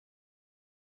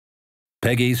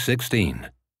Peggy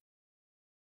 16.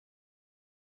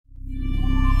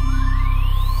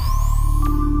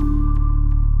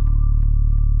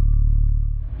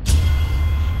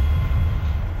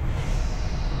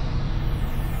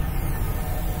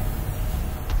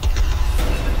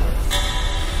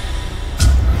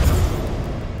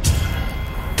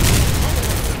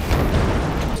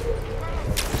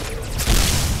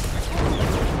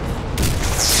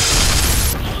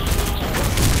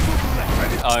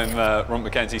 I'm Ron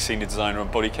McKenzie, Senior Designer on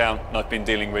Bodycount, and I've been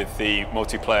dealing with the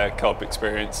multiplayer co-op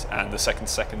experience and the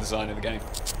second-to-second design of the game.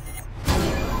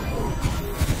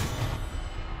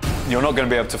 You're not going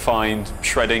to be able to find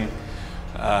shredding,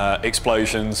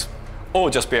 explosions, or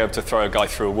just be able to throw a guy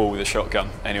through a wall with a shotgun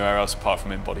anywhere else apart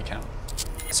from in Bodycount.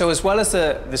 So as well as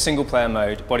the single-player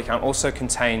mode, Bodycount also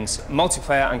contains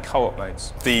multiplayer and co-op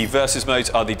modes. The versus modes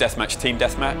are the deathmatch, team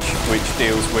deathmatch, which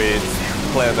deals with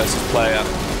player versus player.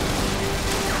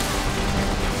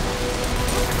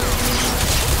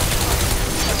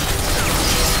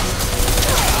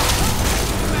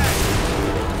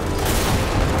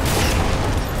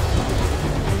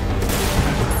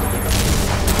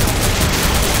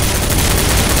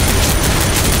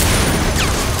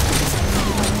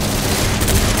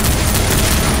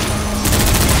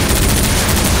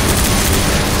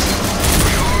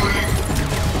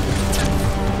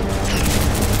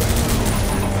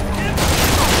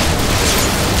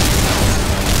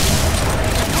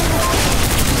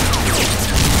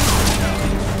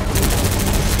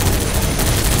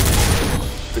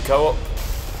 The co-op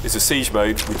is a siege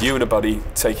mode with you and a buddy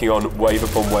taking on wave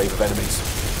upon wave of enemies.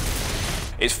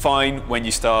 It's fine when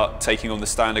you start taking on the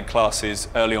standard classes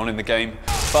early on in the game,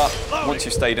 but once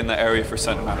you've stayed in that area for a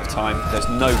certain amount of time, there's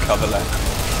no cover left.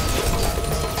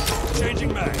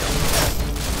 Changing mag.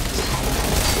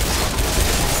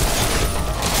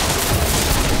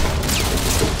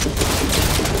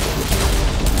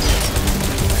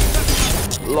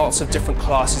 Lots of different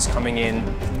classes coming in,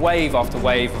 wave after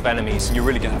wave of enemies. You're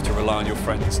really going to have to rely on your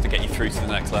friends to get you through to the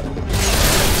next level.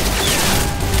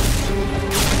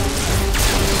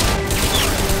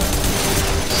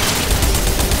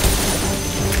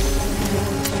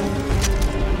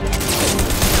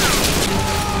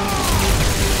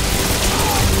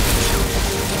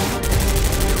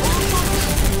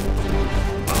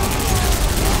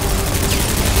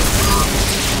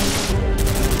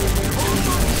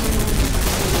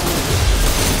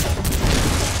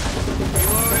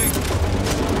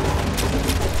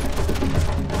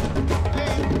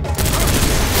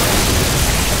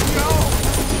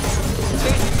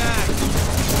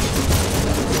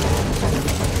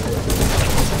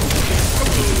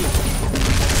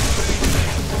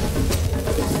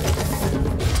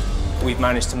 We've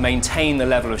managed to maintain the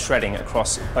level of shredding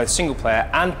across both single player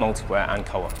and multiplayer and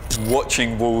co-op.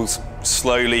 Watching walls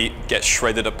slowly get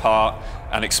shredded apart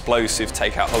and explosives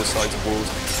take out whole sides of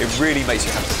walls, it really makes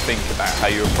you have to think about how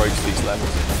you approach these levels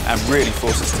and really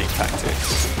forces team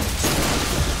tactics.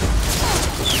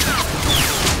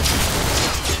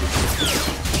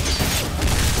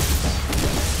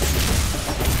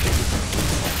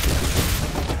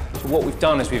 What we've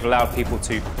done is we've allowed people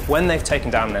to, when they've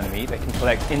taken down an enemy, they can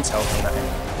collect intel from that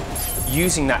enemy.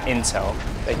 Using that intel,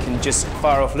 they can just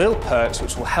fire off little perks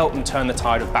which will help them turn the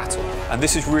tide of battle. And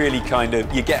this is really kind of,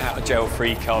 you get out of jail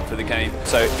free card for the game.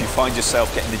 So if you find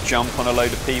yourself getting the jump on a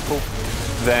load of people,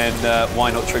 then why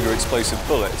not trigger explosive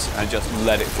bullets and just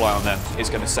let it fly on them? It's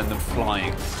going to send them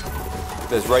flying.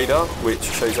 There's radar, which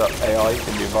shows up AI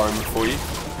in the environment for you.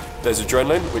 There's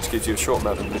adrenaline, which gives you a short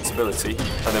amount of invincibility.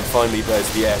 And then finally there's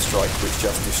the airstrike, which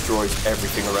just destroys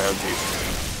everything around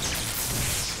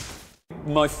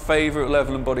you. My favourite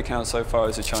level in Bodycount so far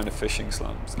is the China fishing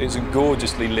slums. It's a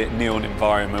gorgeously lit neon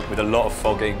environment with a lot of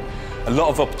fogging, a lot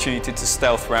of opportunity to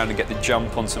stealth around and get the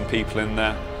jump on some people in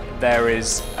there. There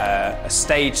is a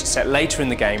stage set later in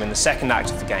the game, in the second act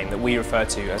of the game, that we refer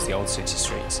to as the Old City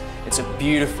Streets. It's a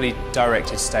beautifully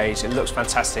directed stage. It looks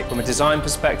fantastic. From a design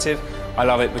perspective, I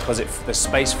love it because the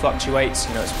space fluctuates.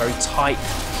 You know, it's very tight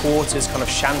quarters, kind of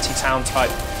shantytown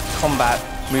type combat,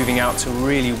 moving out to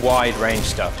really wide range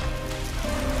stuff.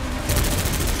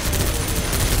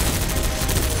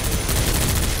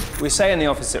 We say in the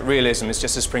office that realism is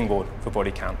just a springboard for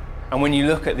Bodycount. And when you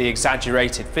look at the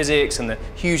exaggerated physics and the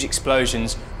huge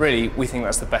explosions, really, we think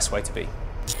that's the best way to be.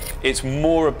 It's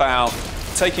more about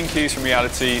taking cues from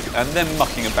reality and then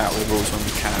mucking about with the rules when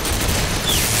we can.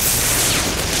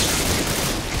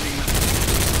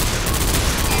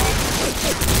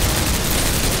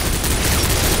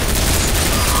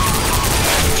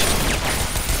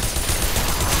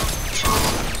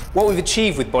 What we've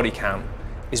achieved with Bodycount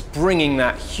is bringing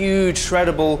that huge,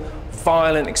 shreddable,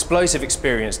 violent, explosive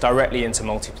experience directly into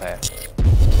multiplayer.